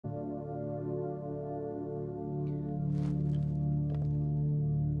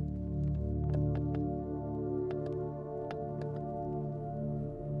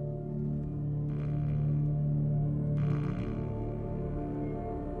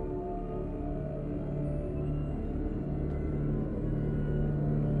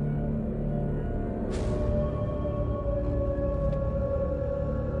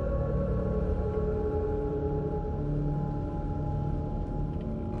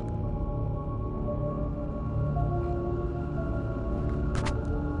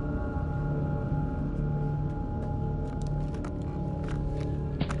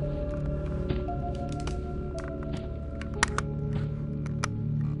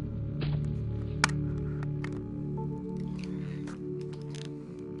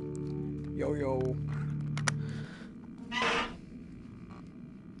Yo yo.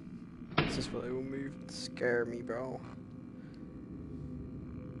 Is this where they will move to scare me, bro?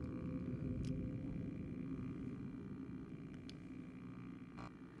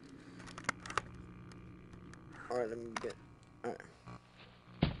 Alright, let me get. Alright.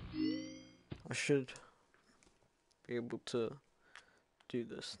 I should be able to do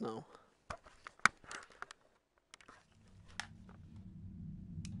this now.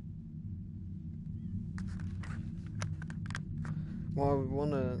 Well, we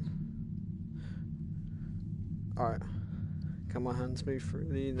wanna. Alright. Can my hands move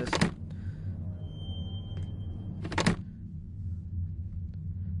freely? This.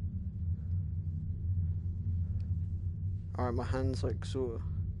 Alright, my hands like sort of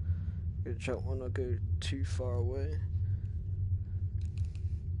glitch out when I go too far away.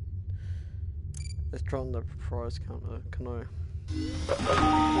 Let's try on the prize counter. Can I?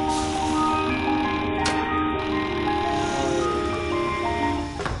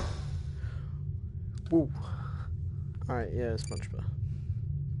 Woo. Alright, yeah, it's much better.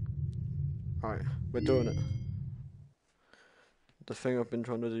 Alright, we're doing it. The thing I've been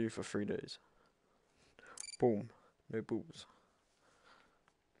trying to do for 3 days. Boom. No balls.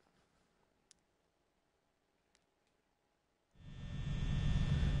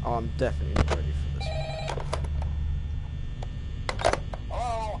 Oh, I'm definitely not ready for this.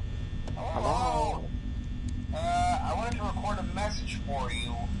 Hello? Hello? I wanted to record a message for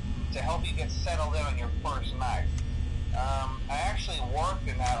you to help you get settled in on your first night. I actually worked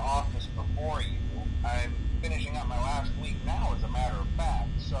in that office before you. I'm finishing up my last week now, as a matter of fact,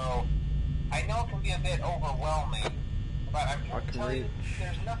 so I know it can be a bit overwhelming, but I'm trying to tell you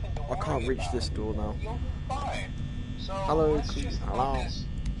there's nothing to worry about. I can't reach this door now. You'll be fine. So Hello, let's just focus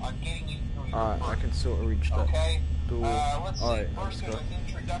on getting you through your Alright, I can sort of reach that door. Let's see. Alright, First, there's an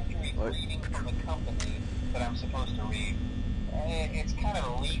introductory greeting from the company that I'm supposed to read. It's kind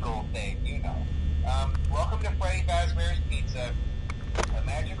of a legal thing, you know. Welcome to Freddy Fazbear's Pizza, a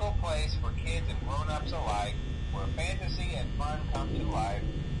magical place for kids and grown-ups alike, where fantasy and fun come to life.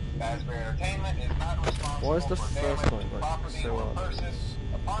 Fazbear Entertainment is not responsible for damage to property or person.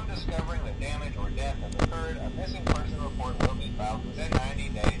 Upon discovering that damage or death has occurred, a missing person report will be filed within 90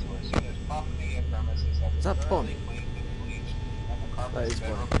 days, or as soon as property and premises have been thoroughly cleaned and bleached and the carpets have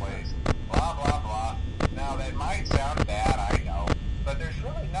been replaced. Blah, blah, blah. Now, that might sound bad, I know, but there's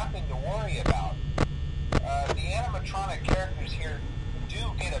really nothing to worry about. The animatronic characters here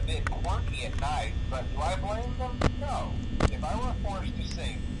do get a bit quirky at night, but do I blame them? No. If I were forced to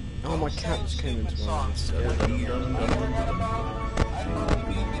sing, oh, my cat just came into my eyes. I'd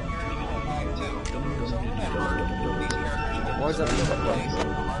probably be a bit irritable at night too. So remember, these characters will Why is that place in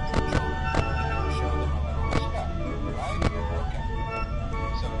the hearts of children and show them a little respect, right? Okay.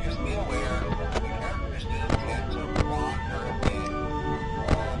 So just be aware that the characters do tend to wander a bit.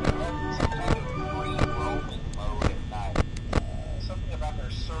 They're in some kind of free roaming mode at night. Something about their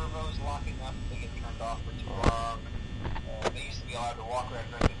servos locking up if they get turned off for too long. They used to be allowed to walk around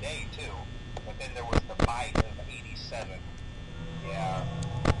during the day too, but then there was the bite of 87. Yeah,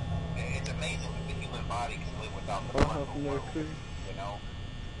 it's amazing that the human body can live without the blood of the world, you know.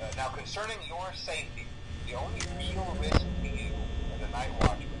 Now, concerning your safety, the only real risk to you as a night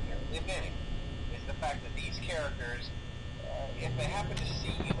watchman here, if any, is the fact that these characters, if they happen to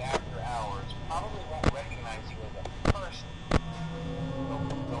see you after hours, probably won't recognize you as a person.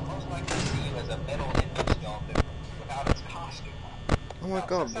 They'll most likely see you as a metal image skeleton without its costume on. Oh my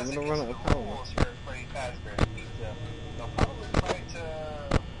god, we're gonna run out of power. Here at Freddy Fazbear's Pizza, they'll probably try to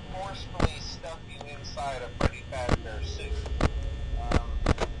forcefully stuff you inside a Freddy Fazbear suit.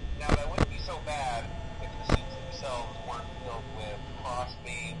 Now, that wouldn't be so bad if the suits themselves weren't filled with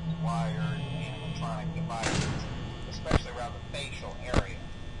cross-beams, wires, and animatronic devices, especially around the facial area.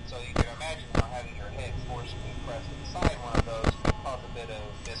 So you can imagine how having your head forcefully pressed inside one of those could cause a bit of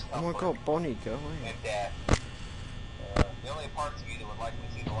discomfort. Oh my god, Bonnie, go away. And death. The only parts of you that would likely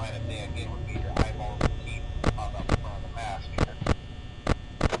see the light of day again would be your eyeballs and teeth pop up in front of the mask here.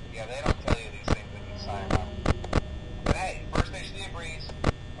 Yeah, they don't tell you these things when you sign up. But hey, first station of the breeze.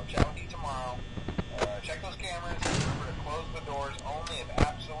 I'll chat with you tomorrow. Check those cameras. Remember to close the doors only if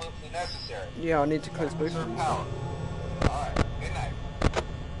absolutely necessary. Yeah, I need to close both of these. Alright, good night.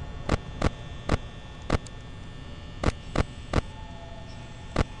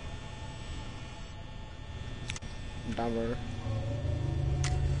 Dammer.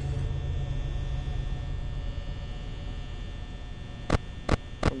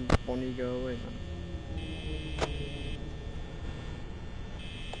 Bonnie, go away, man.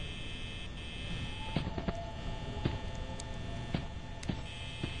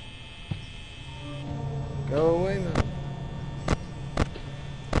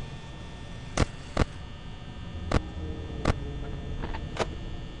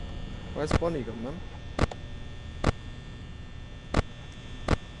 Where's Bonnie gone, man?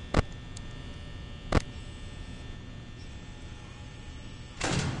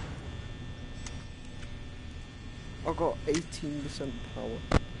 I got 18% power.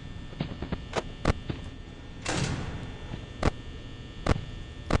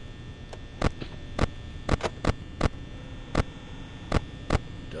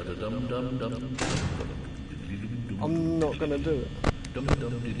 I'm not gonna do it. Are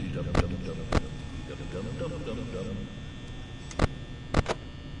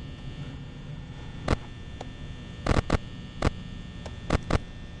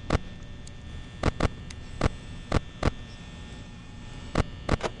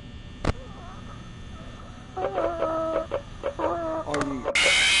you?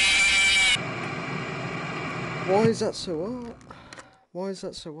 Why is that so hard? Why is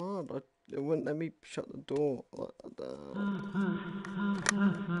that so hard? It wouldn't let me shut the door.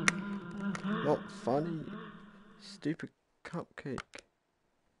 Not funny. Stupid cupcake.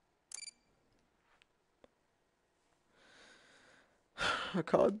 I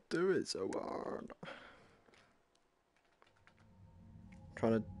can't do it so hard.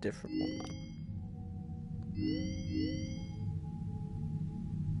 Trying a different one, man.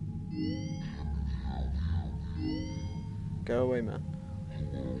 Go away, man.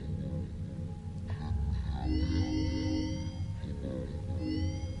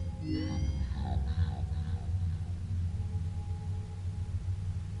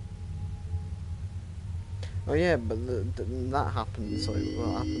 Oh yeah, but that happened, so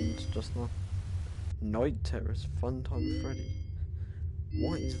what happened just now? Night Terrace, Fun Time Freddy.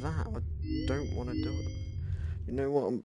 What is that? I don't want to do it. You know what?